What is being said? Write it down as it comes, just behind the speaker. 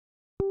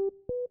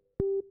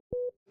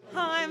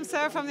I'm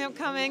Sarah from The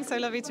Upcoming. So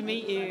lovely to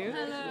meet you.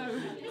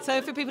 Hello.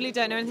 So for people who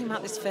don't know anything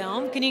about this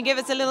film, can you give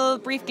us a little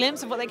brief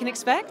glimpse of what they can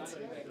expect?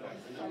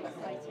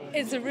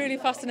 It's a really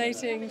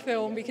fascinating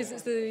film because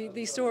it's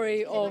the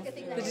story of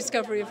the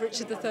discovery of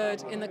Richard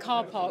III in the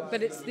car park,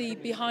 but it's the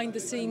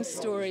behind-the-scenes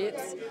story.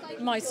 It's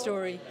my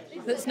story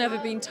that's never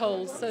been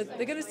told. So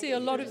they're going to see a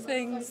lot of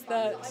things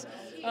that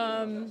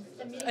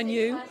are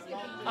new,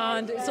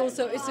 and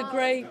it's a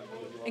great,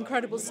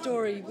 incredible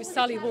story with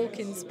Sally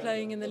Hawkins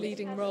playing in the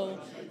leading role,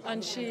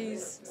 and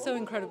she's so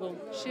incredible.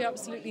 She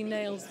absolutely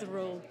nails the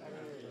role.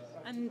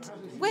 And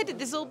where did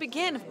this all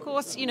begin? Of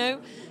course,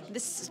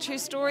 this is a true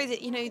story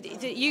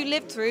that that you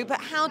lived through, but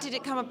how did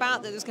it come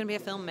about that there's going to be a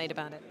film made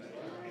about it?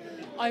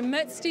 I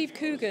met Steve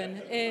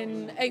Coogan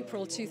in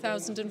April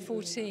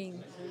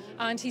 2014,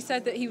 and he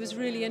said that he was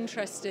really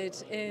interested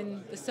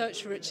in the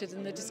search for Richard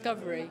and the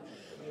discovery.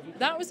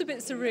 That was a bit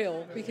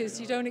surreal because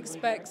you don't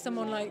expect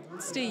someone like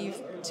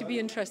Steve to be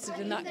interested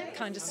in that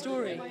kind of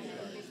story.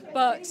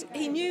 But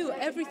he knew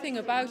everything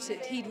about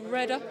it. He'd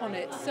read up on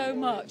it so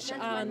much,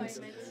 and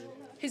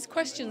his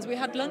questions, we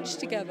had lunch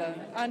together,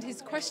 and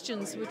his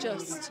questions were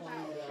just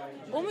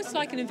almost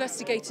like an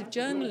investigative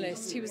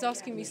journalist. He was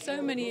asking me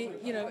so many,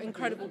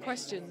 incredible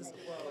questions.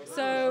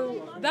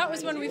 So that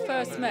was when we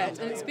first met,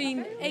 and it's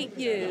been 8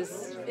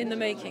 years in the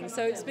making.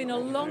 So it's been a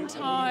long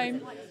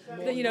time,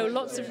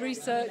 lots of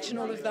research and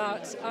all of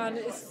that, and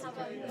it's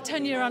the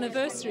 10-year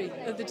anniversary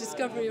of the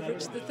discovery of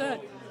Richard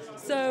III.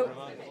 So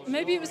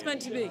maybe it was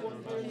meant to be,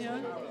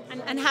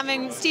 And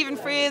having Stephen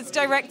Frears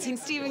directing,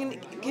 Stephen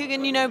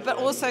Coogan, but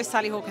also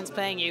Sally Hawkins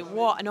playing you,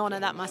 what an honour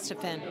that must have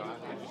been.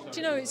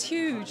 Do it's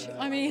huge.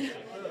 I mean,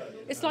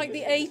 it's like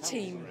the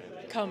A-team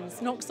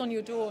comes, knocks on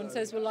your door and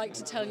says, we'd like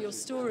to tell your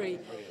story.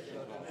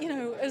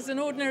 As an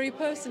ordinary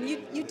person,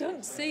 you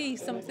don't see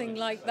something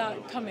like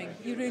that coming.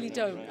 You really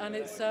don't. And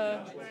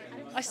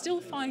I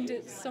still find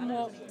it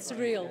somewhat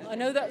surreal. I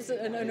know that's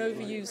an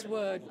overused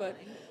word, but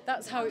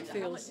that's how it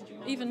feels,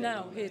 even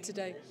now, here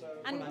today.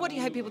 And what do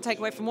you hope people take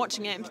away from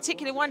watching it? In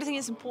particular, why do you think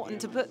it's important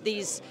to put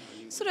these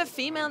sort of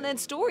female-led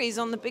stories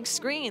on the big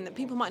screen that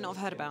people might not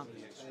have heard about?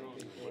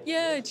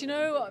 Yeah,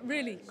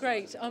 really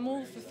great. I'm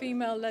all for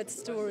female-led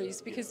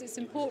stories because it's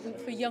important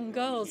for young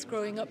girls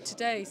growing up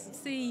today to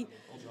see,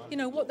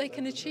 what they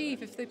can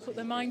achieve if they put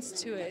their minds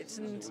to it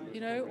and,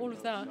 all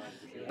of that.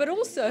 But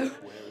also,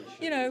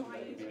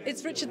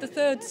 it's Richard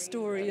III's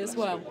story as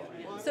well.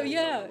 So,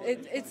 yeah,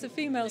 it's a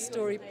female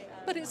story,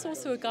 but it's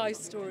also a guy's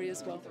story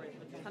as well.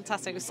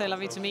 Fantastic. It was so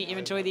lovely to meet you.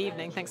 Enjoy the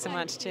evening. Thanks so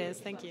much. Cheers.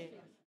 Thank you.